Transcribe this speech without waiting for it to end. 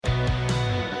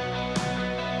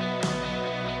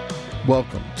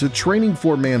Welcome to Training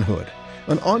for Manhood,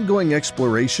 an ongoing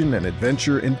exploration and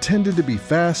adventure intended to be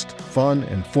fast, fun,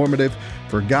 and informative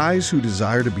for guys who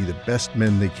desire to be the best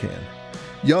men they can.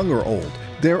 Young or old,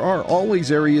 there are always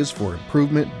areas for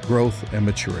improvement, growth, and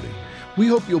maturity. We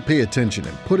hope you'll pay attention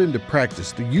and put into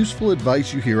practice the useful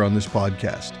advice you hear on this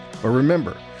podcast. But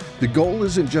remember, the goal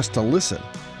isn't just to listen,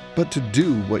 but to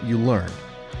do what you learn.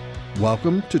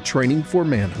 Welcome to Training for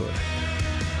Manhood.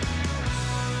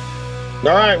 All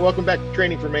right, welcome back to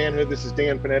Training for Manhood. This is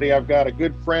Dan Panetti. I've got a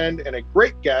good friend and a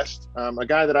great guest, a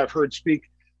guy that I've heard speak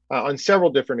on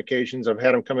several different occasions. I've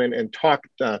had him come in and talk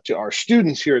to our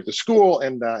students here at the school,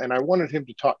 and I wanted him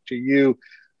to talk to you,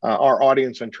 our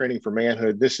audience on Training for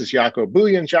Manhood. This is Jaco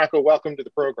Booyan. Jaco, welcome to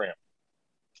the program.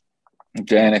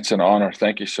 Dan, it's an honor.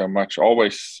 Thank you so much.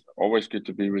 Always good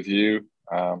to be with you.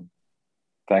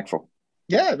 Thankful.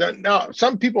 Yeah. Now,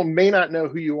 some people may not know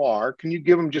who you are. Can you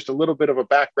give them just a little bit of a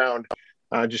background,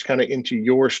 just kind of into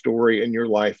your story and your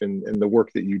life and the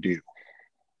work that you do?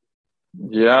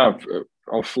 Yeah,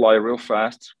 I'll fly real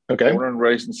fast. Okay. Born and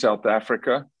raised in South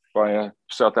Africa by a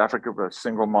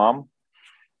single mom.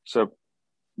 So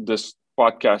this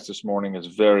podcast this morning is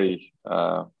very,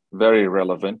 very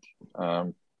relevant.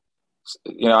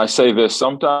 I say this,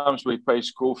 sometimes we pay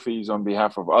school fees on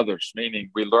behalf of others,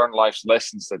 meaning we learn life's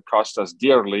lessons that cost us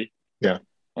dearly. Yeah.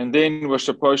 And then we're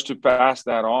supposed to pass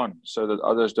that on so that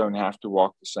others don't have to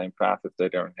walk the same path if they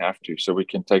don't have to, so we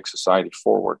can take society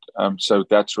forward. So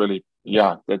that's really,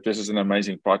 that this is an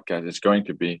amazing podcast. It's going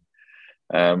to be.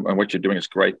 And what you're doing is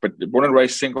great. But born and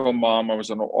raised single mom, I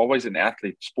was always an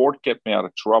athlete. Sport kept me out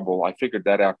of trouble. I figured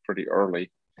that out pretty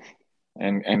early.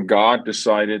 And God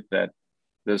decided that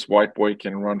this white boy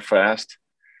can run fast.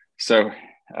 So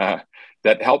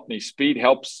that helped me. Speed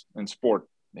helps in sport.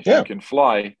 If you can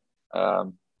fly,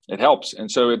 it helps. And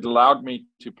so it allowed me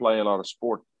to play a lot of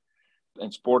sport.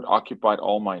 And sport occupied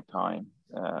all my time.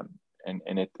 And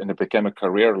it became a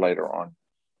career later on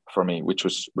for me, which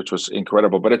was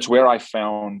incredible. But it's where I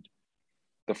found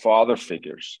the father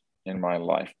figures in my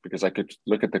life, because I could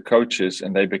look at the coaches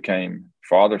and they became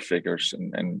father figures.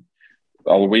 And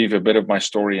I'll weave a bit of my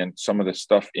story and some of the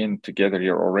stuff in together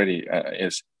here already.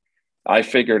 Is I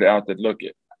figured out that, look,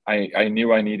 I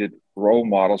knew I needed role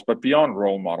models, but beyond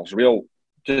role models, real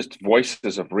just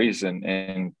voices of reason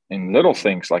and little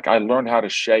things. Like I learned how to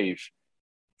shave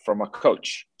from a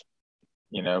coach.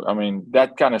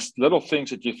 That kind of little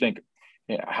things that you think,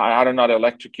 I do not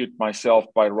electrocute myself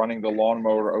by running the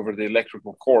lawnmower over the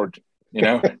electrical cord.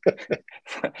 Little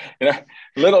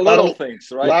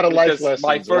things, right? A lot of life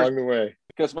lessons along the way.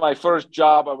 Because my first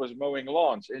job, I was mowing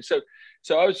lawns, and so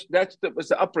that was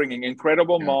the upbringing.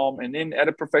 Incredible mom, and then had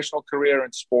a professional career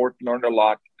in sport, learned a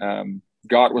lot.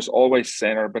 God was always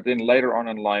center, but then later on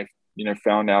in life,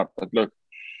 found out that look,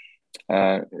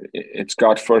 it's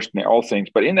God first in all things.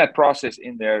 But in that process,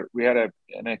 in there, we had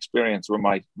an experience where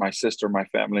my sister, my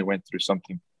family went through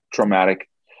something traumatic,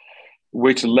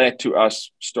 which led to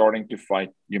us starting to fight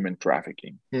human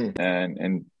trafficking.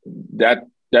 And that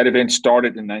event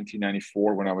started in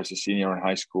 1994 when I was a senior in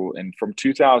high school. And from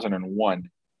 2001,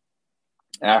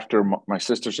 after my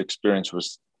sister's experience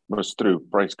was through,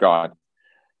 praise God,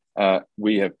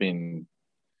 we have been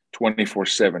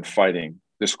 24/7 fighting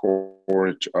the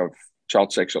scourge of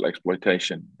child sexual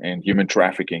exploitation and human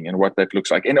trafficking and what that looks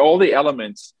like and all the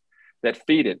elements that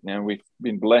feed it. Now, we've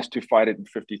been blessed to fight it in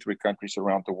 53 countries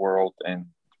around the world. And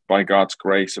by God's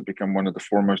grace, I've become one of the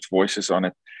foremost voices on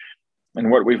it. And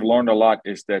what we've learned a lot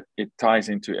is that it ties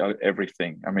into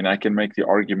everything. I can make the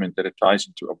argument that it ties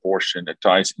into abortion, it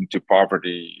ties into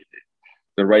poverty,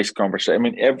 the race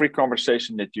conversation. Every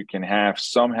conversation that you can have,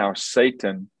 somehow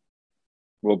Satan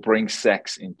will bring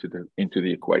sex into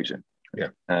the equation.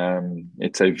 Yeah.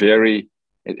 It's a very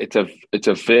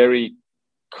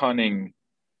cunning,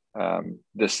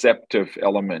 deceptive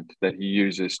element that he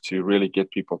uses to really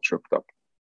get people tripped up.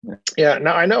 Yeah.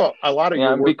 Now I know a lot of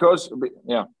your work,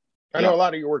 I know a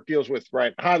lot of your work deals with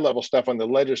high level stuff on the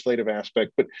legislative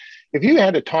aspect, but if you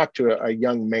had to talk to a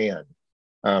young man,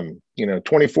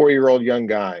 24-year-old young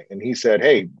guy, and he said,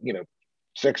 hey,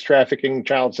 sex trafficking,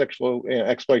 child sexual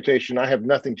exploitation, I have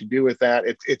nothing to do with that.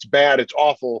 It's bad. It's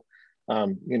awful.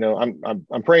 I'm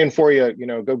praying for you,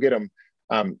 go get them.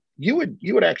 You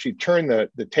would actually turn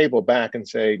the table back and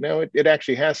say, no, it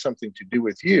actually has something to do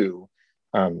with you.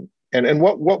 And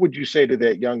what would you say to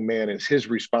that young man is his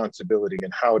responsibility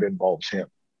and how it involves him?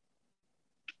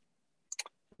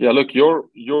 Yeah, look,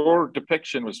 your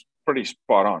depiction was pretty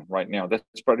spot on right now. That's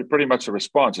pretty much the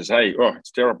response is, hey,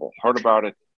 it's terrible. Heard about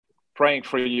it. Praying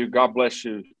for you. God bless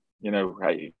you.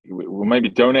 Hey, we'll maybe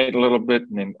donate a little bit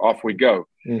and then off we go.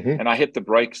 Mm-hmm. And I hit the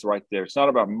brakes right there. It's not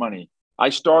about money. I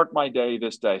start my day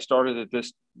this day. I started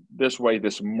it this way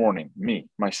this morning,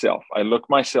 myself. I look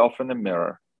myself in the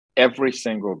mirror every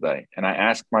single day and I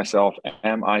ask myself,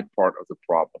 am I part of the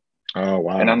problem? Oh,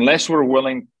 wow. And unless we're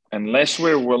willing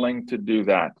to do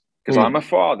that, because I'm a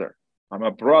father, I'm a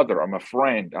brother, I'm a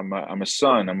friend, I'm a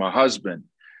son, I'm a husband.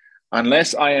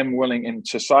 Unless I am willing in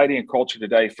society and culture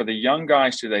today, for the young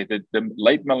guys today, the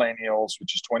late millennials,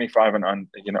 which is 25 and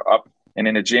under, up, and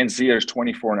then the Gen Zers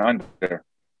 24 and under,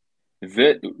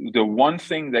 the one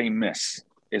thing they miss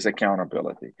is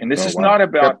accountability. And this is not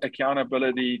about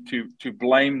accountability to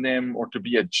blame them or to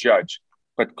be a judge,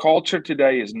 but culture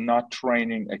today is not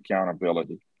training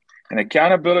accountability. And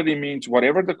accountability means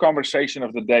whatever the conversation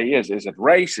of the day is it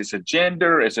race, is it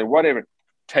gender, is it whatever,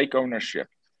 take ownership,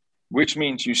 which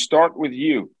means you start with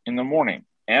you in the morning.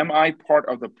 Am I part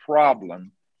of the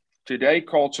problem? Today,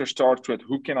 culture starts with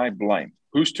who can I blame?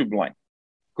 Who's to blame?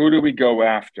 Who do we go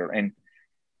after? And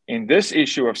in this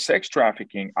issue of sex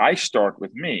trafficking, I start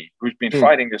with me, who's been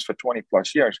fighting this for 20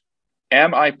 plus years.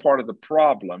 Am I part of the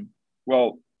problem?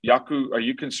 Well, Jaco, are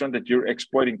you concerned that you're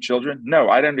exploiting children? No,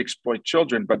 I don't exploit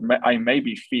children, but I may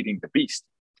be feeding the beast.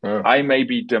 Oh. I may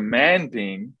be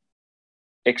demanding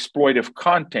exploitive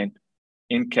content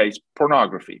in case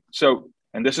pornography. So,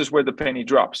 and this is where the penny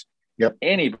drops. Yep.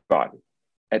 Anybody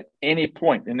at any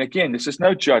point, and again, this is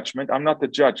no judgment. I'm not the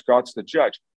judge. God's the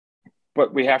judge.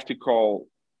 But we have to call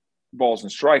balls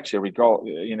and strikes here. We call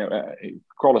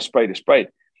a spade a spade.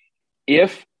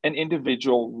 If an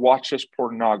individual watches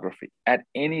pornography at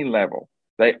any level,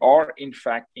 they are in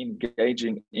fact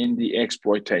engaging in the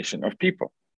exploitation of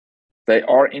people. They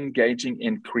are engaging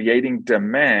in creating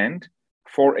demand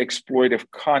for exploitive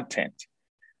content.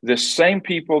 The same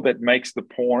people that makes the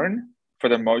porn, for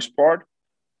the most part,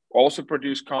 also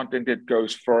produce content that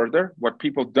goes further. What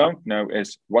people don't know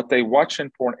is what they watch in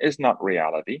porn is not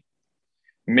reality.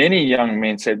 Many young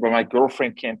men said, well, my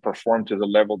girlfriend can't perform to the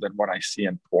level that what I see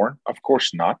in porn. Of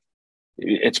course not.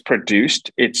 It's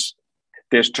produced.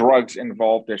 There's drugs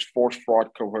involved. There's force, fraud,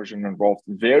 coercion involved.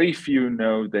 Very few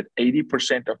know that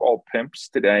 80% of all pimps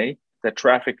today that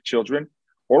traffic children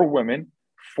or women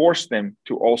force them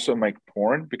to also make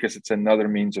porn because it's another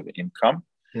means of income.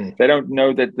 They don't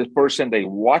know that the person they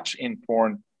watch in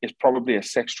porn is probably a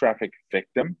sex traffic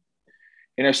victim.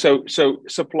 So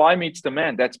supply meets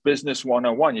demand. That's business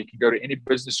 101. You can go to any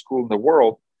business school in the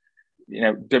world.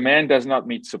 Demand does not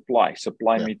meet supply.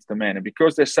 Supply meets demand. And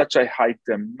because there's such a high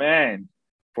demand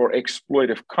for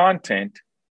exploitive content,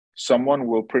 someone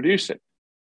will produce it.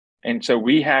 And so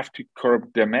we have to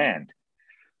curb demand.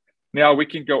 Now, we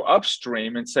can go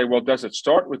upstream and say, well, does it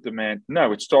start with demand?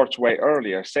 No, it starts way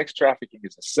earlier. Sex trafficking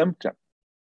is a symptom.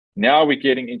 Now we're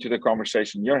getting into the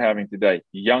conversation you're having today.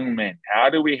 Young men. How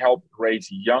do we help raise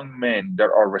young men that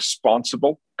are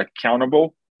responsible,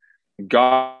 accountable,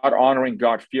 God-honoring,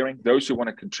 God-fearing, those who want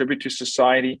to contribute to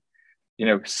society,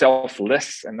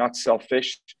 selfless and not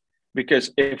selfish?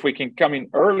 Because if we can come in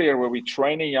earlier where we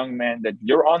train a young man that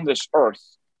you're on this earth,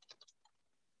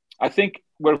 I think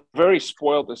we're very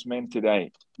spoiled as men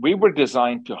today. We were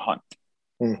designed to hunt.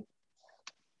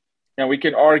 Now we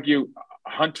can argue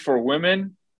hunt for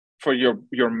women, for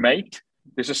your mate.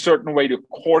 There's a certain way to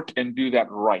court and do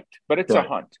that right. But it's a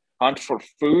hunt. Hunt for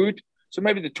food. So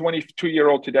maybe the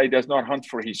 22-year-old today does not hunt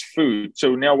for his food.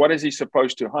 So now what is he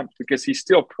supposed to hunt? Because he's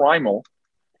still primal.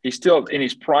 He's still in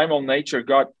his primal nature.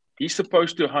 He's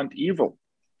supposed to hunt evil.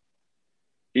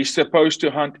 He's supposed to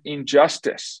hunt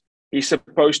injustice. He's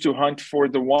supposed to hunt for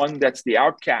the one that's the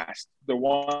outcast, the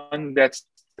one that's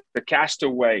the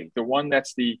castaway, the one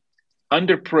that's the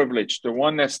underprivileged, the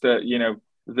one that's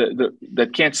that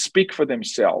can't speak for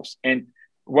themselves. And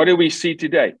what do we see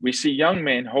today? We see young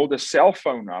men hold a cell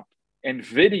phone up and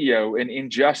video an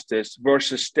injustice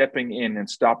versus stepping in and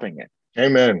stopping it.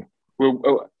 Amen.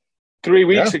 3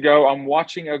 weeks ago, I'm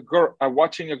watching a girl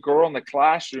in the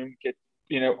classroom get,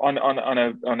 on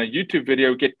a YouTube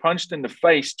video, get punched in the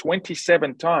face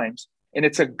 27 times, and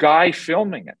it's a guy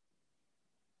filming it.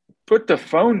 Put the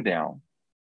phone down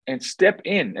and step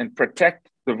in and protect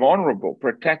the vulnerable,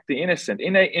 protect the innocent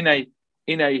in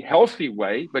a healthy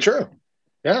way. But sure,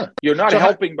 you're not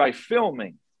helping by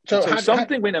filming. So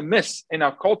something went amiss in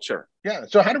our culture. Yeah.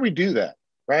 So how do we do that?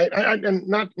 Right. And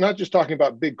not just talking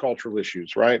about big cultural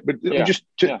issues, right? But just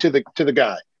to the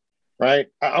guy. Right.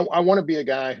 I want to be a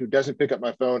guy who doesn't pick up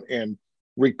my phone and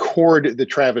record the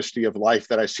travesty of life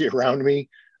that I see around me.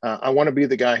 I want to be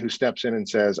the guy who steps in and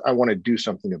says, I want to do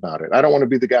something about it. I don't want to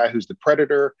be the guy who's the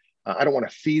predator. I don't want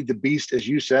to feed the beast, as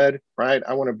you said, right?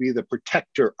 I want to be the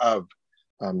protector of,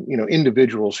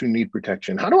 individuals who need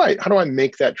protection. How do I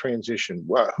make that transition?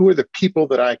 Who are the people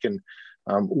that I can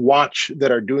watch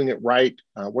that are doing it right?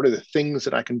 What are the things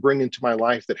that I can bring into my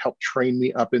life that help train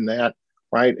me up in that,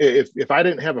 right? If I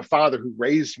didn't have a father who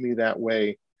raised me that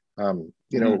way, I'm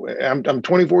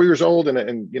 24 years old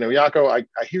and Jaco,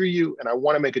 I hear you and I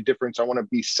want to make a difference. I want to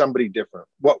be somebody different.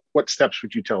 What steps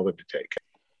would you tell them to take?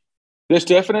 There's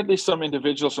definitely some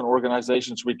individuals and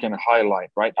organizations we can highlight,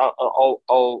 right?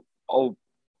 I'll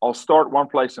start one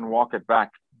place and walk it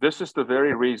back. This is the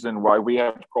very reason why we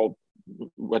have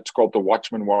what's called the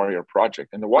Watchman Warrior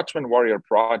Project. And the Watchman Warrior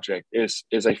Project is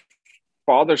a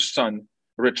father-son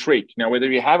retreat. Now,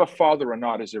 whether you have a father or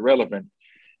not is irrelevant.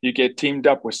 You get teamed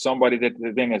up with somebody that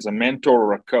then as a mentor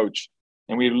or a coach.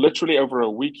 And we literally over a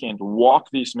weekend walk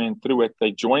these men through it.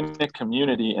 They join the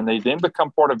community and they then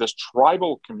become part of this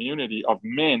tribal community of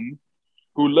men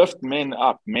who lift men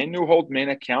up, men who hold men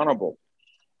accountable.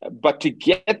 But to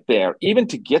get there, even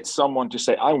to get someone to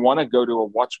say, I want to go to a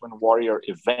Watchman Warrior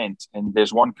event, and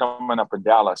there's one coming up in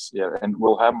Dallas, and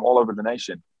we'll have them all over the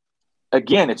nation.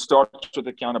 Again, it starts with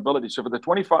accountability. So for the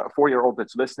 24-year-old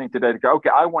that's listening today to go, okay,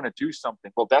 I want to do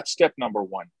something. Well, that's step number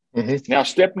one. Mm-hmm. Now,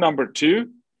 step number two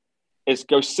is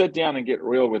go sit down and get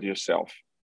real with yourself.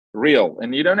 Real.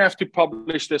 And you don't have to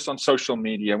publish this on social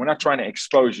media. We're not trying to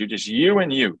expose you, just you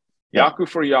and you. Yeah. Jaco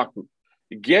for Jaco.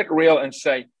 Get real and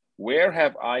say, where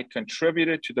have I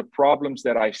contributed to the problems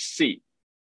that I see?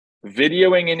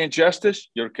 Videoing an injustice,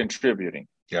 you're contributing.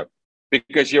 Yep.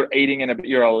 Because you're aiding and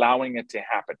you're allowing it to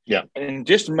happen. Yeah. And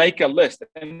just make a list.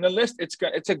 And the list,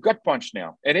 it's a gut punch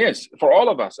now. It is for all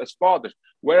of us as fathers.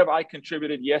 Where have I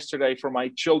contributed yesterday for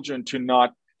my children to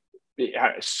not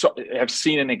have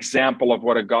seen an example of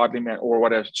what a godly man or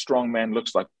what a strong man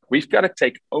looks like? We've got to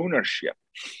take ownership.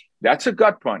 That's a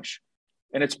gut punch.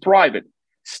 And it's private.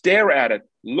 Stare at it,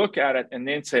 look at it, and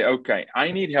then say, okay,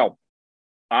 I need help.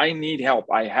 I need help.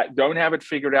 I don't have it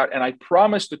figured out. And I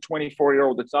promise the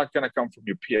 24-year-old it's not going to come from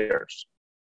your peers.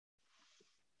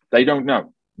 They don't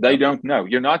know. They don't know.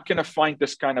 You're not going to find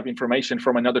this kind of information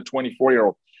from another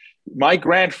 24-year-old. My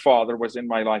grandfather was in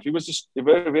my life. He was just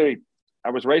I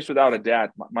was raised without a dad.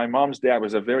 My mom's dad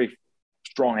was a very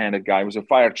strong-handed guy. He was a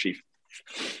fire chief.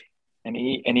 And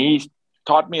he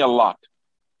taught me a lot.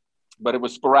 But it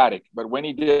was sporadic. But when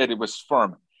he did, it was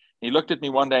firm. He looked at me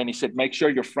one day and he said, make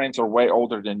sure your friends are way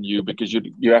older than you because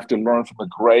you have to learn from the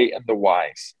gray and the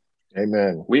wise.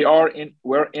 Amen.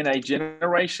 We're in a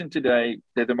generation today,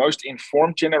 they're the most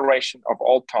informed generation of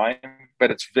all time, but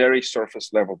it's very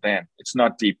surface level, Dan. It's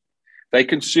not deep. They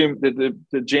consume,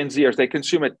 the Gen Zers, they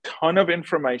consume a ton of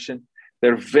information.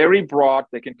 They're very broad.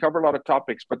 They can cover a lot of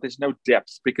topics, but there's no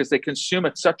depth because they consume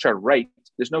at such a rate.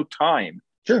 There's no time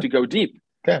to go deep.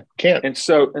 Yeah, can't. And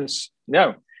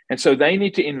so they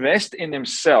need to invest in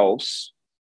themselves,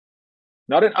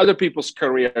 not in other people's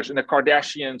careers, in the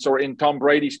Kardashians or in Tom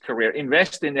Brady's career.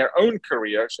 Invest in their own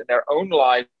careers, in their own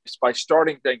lives by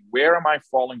starting thinking, where am I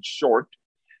falling short?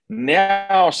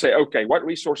 Now say, okay, what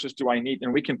resources do I need?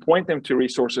 And we can point them to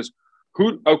resources.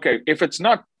 If it's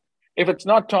not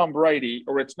Tom Brady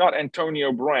or it's not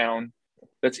Antonio Brown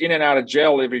that's in and out of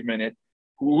jail every minute,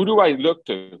 who do I look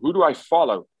to? Who do I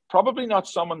follow? Probably not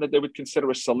someone that they would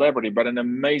consider a celebrity, but an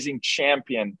amazing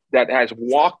champion that has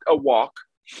walked a walk,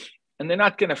 and they're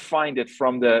not going to find it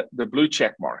from the blue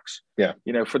check marks. Yeah.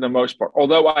 For the most part,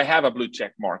 although I have a blue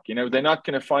check mark, they're not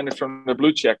going to find it from the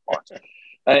blue check marks.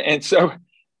 And so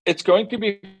it's going to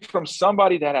be from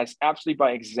somebody that has absolutely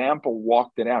by example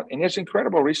walked it out. And there's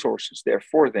incredible resources there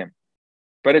for them,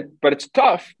 but it's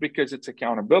tough because it's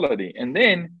accountability. And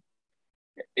then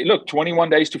look, 21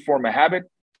 days to form a habit.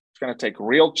 It's going to take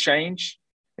real change.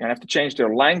 You're going to have to change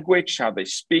their language, how they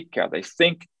speak, how they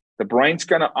think. The brain's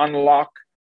going to unlock,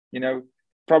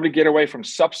 probably get away from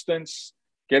substance,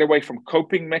 get away from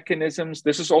coping mechanisms.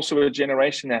 This is also a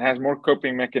generation that has more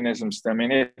coping mechanisms. I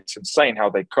mean, it's insane how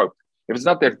they cope. If it's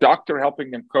not their doctor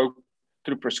helping them cope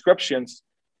through prescriptions,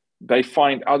 they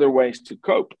find other ways to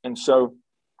cope. And so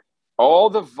all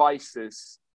the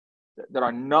vices that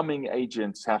are numbing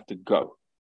agents have to go.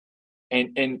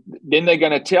 And then they're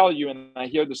going to tell you, and I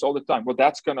hear this all the time, well,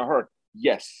 that's going to hurt.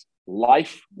 Yes,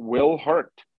 life will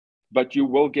hurt, but you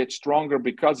will get stronger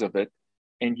because of it,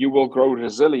 and you will grow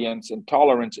resilience and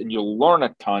tolerance, and you'll learn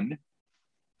a ton.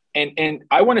 And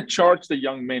I want to charge the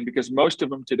young men because most of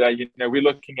them today, we're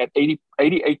looking at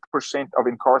 88% of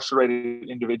incarcerated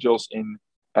individuals in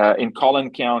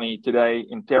Collin County today,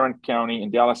 in Tarrant County, in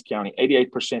Dallas County,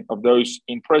 88% of those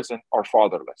in prison are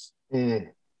fatherless. Mm.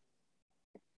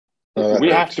 We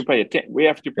have to pay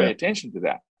attention to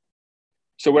that.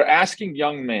 So we're asking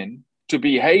young men to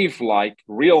behave like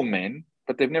real men,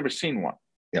 but they've never seen one.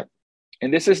 Yeah.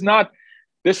 And this is not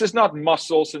This is not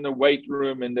muscles in the weight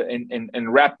room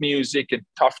and rap music and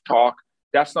tough talk.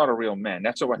 That's not a real man.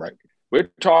 That's a right. We're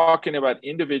talking about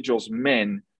individuals,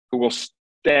 men who will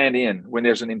stand in when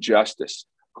there's an injustice,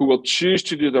 who will choose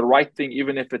to do the right thing,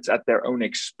 even if it's at their own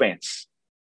expense,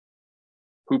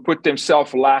 who put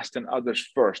themselves last and others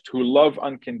first, who love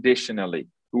unconditionally,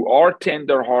 who are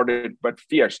tender-hearted but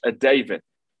fierce. A David,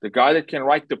 the guy that can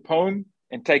write the poem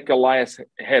and take Goliath's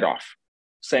head off.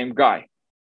 Same guy,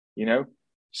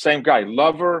 same guy,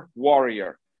 lover,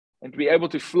 warrior, and to be able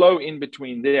to flow in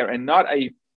between there and not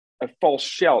a false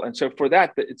shell. And so for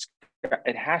that,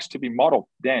 it has to be modeled.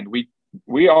 Dan,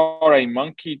 we are a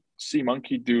monkey see,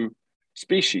 monkey do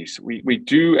species. We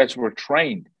do as we're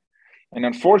trained. And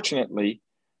unfortunately,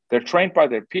 they're trained by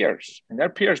their peers, and their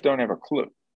peers don't have a clue.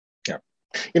 Yeah.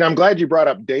 I'm glad you brought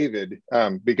up David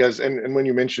because, and when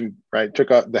you mentioned, right, took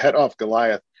the head off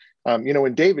Goliath,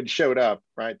 when David showed up,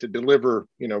 right, to deliver,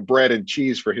 bread and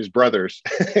cheese for his brothers,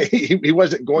 he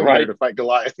wasn't going there to fight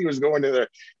Goliath. He was going to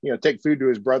there, take food to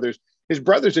his brothers. His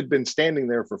brothers had been standing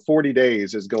there for 40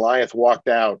 days as Goliath walked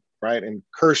out, right, and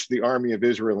cursed the army of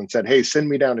Israel and said, hey, send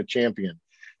me down a champion,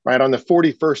 right? On the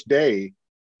 41st day,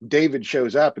 David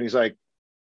shows up and he's like,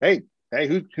 hey,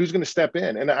 who's going to step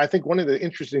in? And I think one of the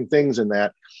interesting things in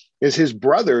that is his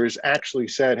brothers actually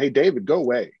said, hey, David, go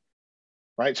away.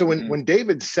 Right. So when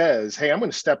David says, hey, I'm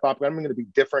going to step up, I'm going to be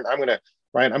different. I'm going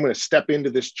to step into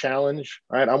this challenge.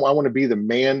 Right. I want to be the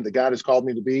man that God has called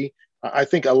me to be. I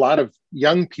think a lot of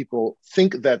young people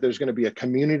think that there's going to be a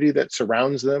community that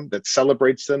surrounds them, that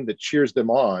celebrates them, that cheers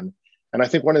them on. And I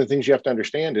think one of the things you have to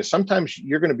understand is sometimes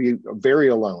you're going to be very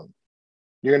alone.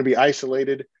 You're going to be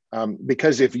isolated.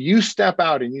 Because if you step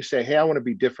out and you say, hey, I want to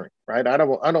be different, right? I don't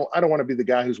want to be the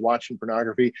guy who's watching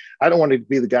pornography. I don't want to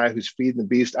be the guy who's feeding the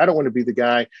beast. I don't want to be the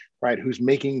guy, right, who's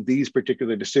making these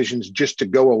particular decisions just to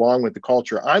go along with the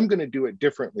culture. I'm going to do it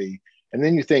differently. And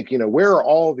then you think, where are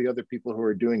all the other people who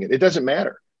are doing it? It doesn't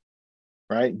matter,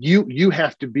 right? You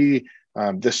have to be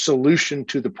the solution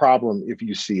to the problem if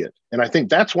you see it. And I think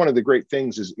that's one of the great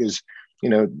things is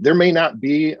there may not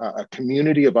be a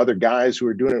community of other guys who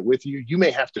are doing it with you. You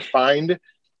may have to find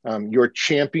your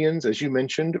champions, as you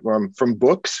mentioned, from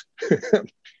books,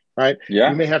 right? Yeah.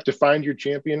 You may have to find your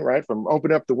champion, right? From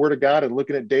opening up the Word of God and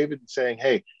looking at David and saying,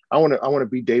 hey, I want to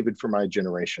be David for my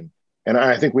generation. And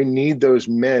I think we need those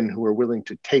men who are willing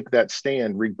to take that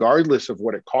stand, regardless of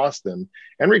what it costs them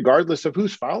and regardless of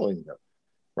who's following them,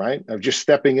 right? Of just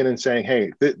stepping in and saying,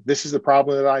 hey, this is the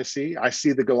problem that I see. I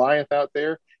see the Goliath out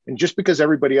there. And just because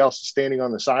everybody else is standing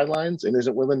on the sidelines and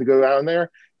isn't willing to go down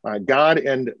there, God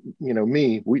and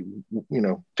me, we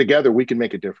together we can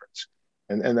make a difference.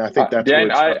 And I think that's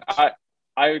Dan,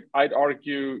 I'd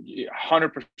argue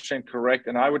 100% correct,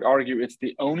 and I would argue it's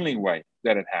the only way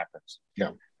that it happens.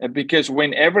 Yeah. Because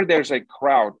whenever there's a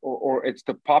crowd, or it's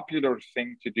the popular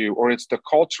thing to do, or it's the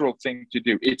cultural thing to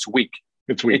do, it's weak.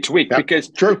 It's weak. It's weak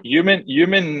because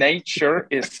human nature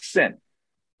is sin.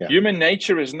 Yeah. Human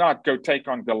nature is not go take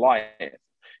on Goliath.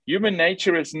 Human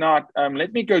nature is not,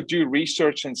 let me go do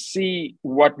research and see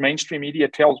what mainstream media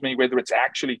tells me, whether it's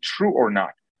actually true or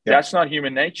not. Yeah. That's not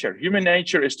human nature. Human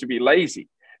nature is to be lazy,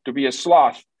 to be a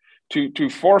sloth, to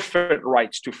forfeit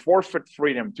rights, to forfeit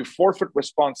freedom, to forfeit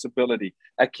responsibility,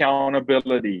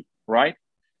 accountability, right?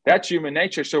 That's human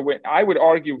nature. So I would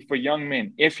argue for young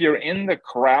men, if you're in the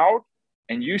crowd,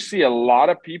 and you see a lot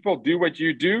of people do what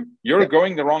you do, you're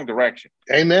going the wrong direction.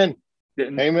 Amen.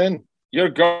 Amen. You're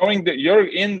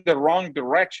in the wrong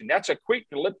direction. That's a quick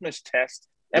litmus test.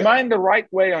 Am I in the right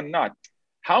way or not?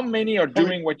 How many are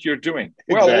doing what you're doing?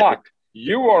 Exactly. Well, a lot.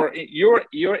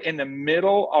 You're in the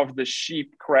middle of the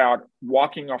sheep crowd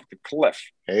walking off the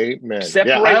cliff. Amen.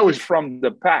 Separated from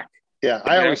the pack. Yeah,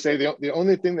 I always say the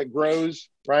only thing that grows,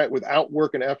 right, without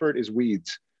work and effort is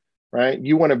weeds. Right?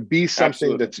 You want to be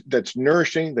something that's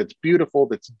nourishing, that's beautiful,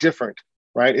 that's different,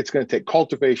 right? It's going to take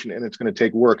cultivation and it's going to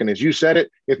take work. And as you said it,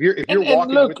 if you're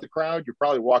walking with the crowd, you're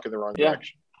probably walking the wrong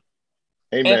direction.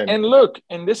 Amen. And look,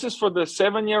 and this is for the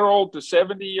 7-year-old to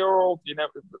 70-year-old,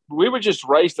 we were just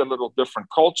raised a little different.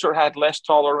 Culture had less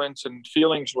tolerance and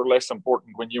feelings were less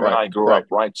important when you and I grew up,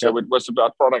 right? So it was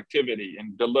about productivity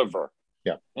and deliver.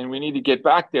 Yeah. And we need to get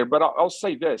back there. But I'll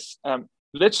say this,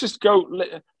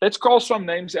 let's call some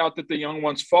names out that the young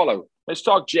ones follow. Let's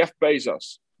talk Jeff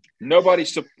Bezos. Nobody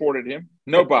supported him.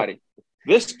 Nobody.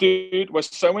 This dude was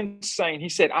so insane. He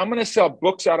said, I'm going to sell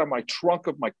books out of my trunk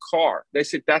of my car. They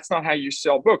said, that's not how you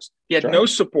sell books. He had no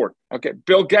support. Okay.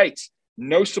 Bill Gates,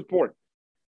 no support.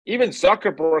 Even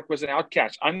Zuckerberg was an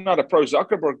outcast. I'm not a pro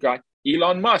Zuckerberg guy.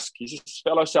 Elon Musk, he's a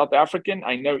fellow South African.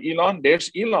 I know Elon. There's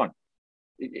Elon.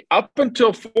 Up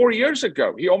until 4 years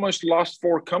ago, he almost lost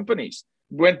 4 companies.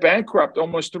 went bankrupt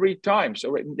almost 3 times.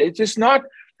 So it's just not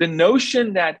the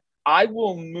notion that I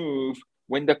will move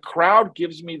when the crowd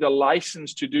gives me the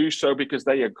license to do so because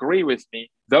they agree with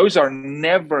me. Those are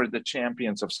never the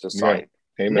champions of society.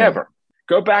 Yeah. Never.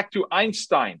 Go back to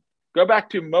Einstein. Go back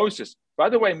to Moses. By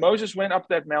the way, Moses went up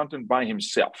that mountain by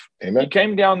himself. Amen. He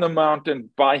came down the mountain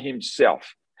by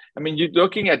himself. I mean, you're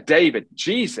looking at David,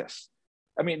 Jesus.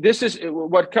 I mean, this is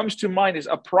what comes to mind is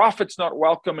a prophet's not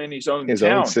welcome in his own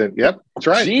town. Own sin. Yep, that's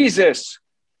right.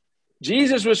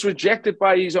 Jesus was rejected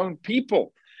by his own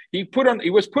people. He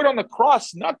was put on the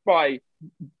cross not by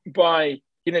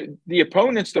the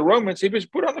opponents, the Romans. He was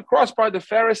put on the cross by the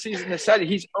Pharisees and the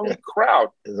Sadducees, his own crowd.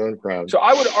 His own crowd. So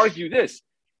I would argue this.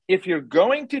 If you're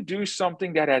going to do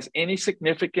something that has any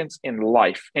significance in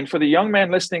life, and for the young man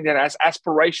listening that has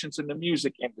aspirations in the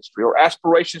music industry or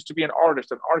aspirations to be an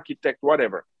artist, an architect,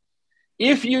 whatever,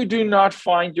 if you do not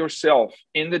find yourself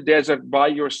in the desert by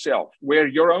yourself, where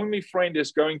your only friend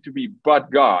is going to be but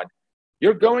God,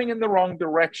 you're going in the wrong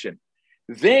direction.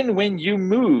 Then when you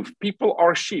move, people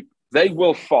are sheep. They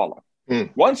will follow.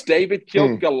 Once David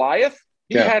killed Goliath,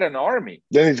 he had an army.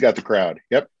 Then he's got the crowd.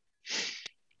 Yep.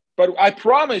 But I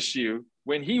promise you,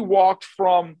 when he walked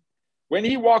from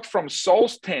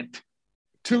Saul's tent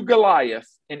to Goliath,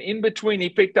 and in between he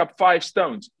picked up 5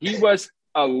 stones, he was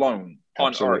alone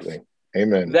on earth.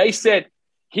 Amen. They said,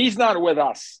 he's not with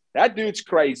us. That dude's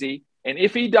crazy. And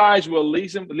if he dies, we'll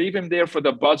leave him there for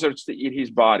the buzzards to eat his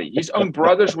body. His own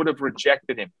brothers would have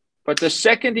rejected him. But the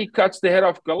second he cuts the head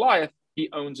off Goliath,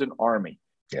 he owns an army.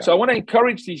 Yeah. So I want to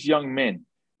encourage these young men.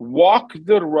 Walk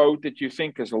the road that you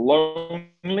think is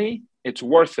lonely. It's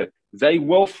worth it. They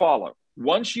will follow.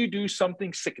 Once you do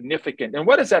something significant, and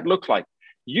what does that look like?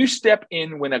 You step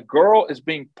in when a girl is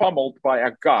being pummeled by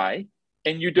a guy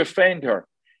and you defend her.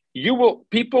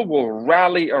 People will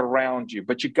rally around you,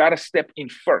 but you got to step in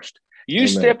first. You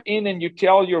step in and you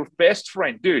tell your best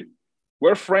friend, dude,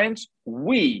 we're friends.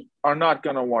 We are not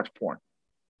going to watch porn.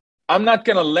 I'm not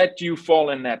going to let you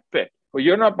fall in that pit. Well,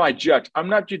 you're not my judge. I'm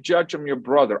not your judge. I'm your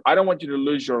brother. I don't want you to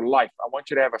lose your life. I want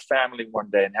you to have a family one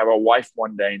day and have a wife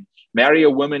one day and marry a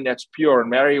woman that's pure and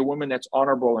marry a woman that's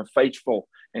honorable and faithful.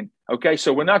 And okay,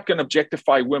 so we're not going to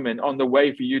objectify women on the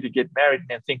way for you to get married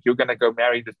and think you're going to go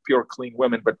marry the pure, clean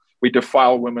women, but we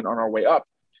defile women on our way up.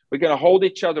 We're going to hold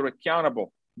each other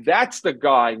accountable. That's the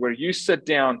guy where you sit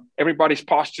down, everybody's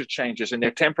posture changes and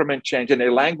their temperament changes and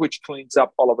their language cleans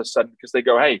up all of a sudden because they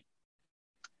go, hey,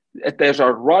 there's a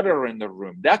rudder in the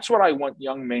room. That's what I want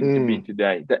young men to be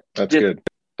today. That's good.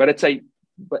 But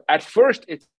at first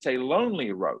it's a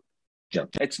lonely road. Yeah.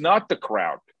 It's not the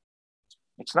crowd.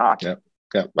 It's not. Yeah.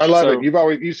 Yeah. I love it.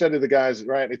 You said to the guys,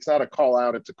 right? It's not a call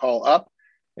out, it's a call up.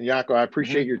 And Jaco, I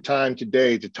appreciate your time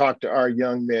today to talk to our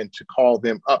young men, to call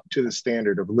them up to the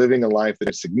standard of living a life that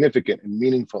is significant and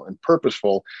meaningful and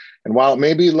purposeful. And while it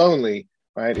may be lonely,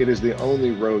 right, it is the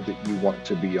only road that you want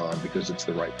to be on because it's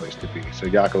the right place to be. So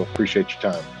Jaco, appreciate your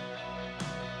time.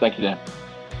 Thank you, Dan.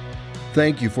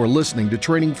 Thank you for listening to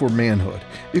Training for Manhood.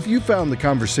 If you found the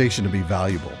conversation to be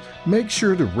valuable, make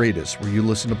sure to rate us where you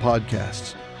listen to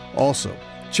podcasts. Also,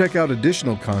 check out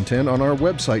additional content on our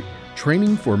website,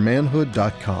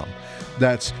 trainingformanhood.com.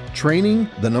 That's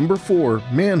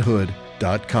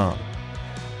training4manhood.com.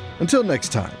 Until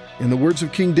next time, in the words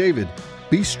of King David,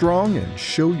 be strong and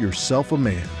show yourself a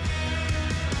man.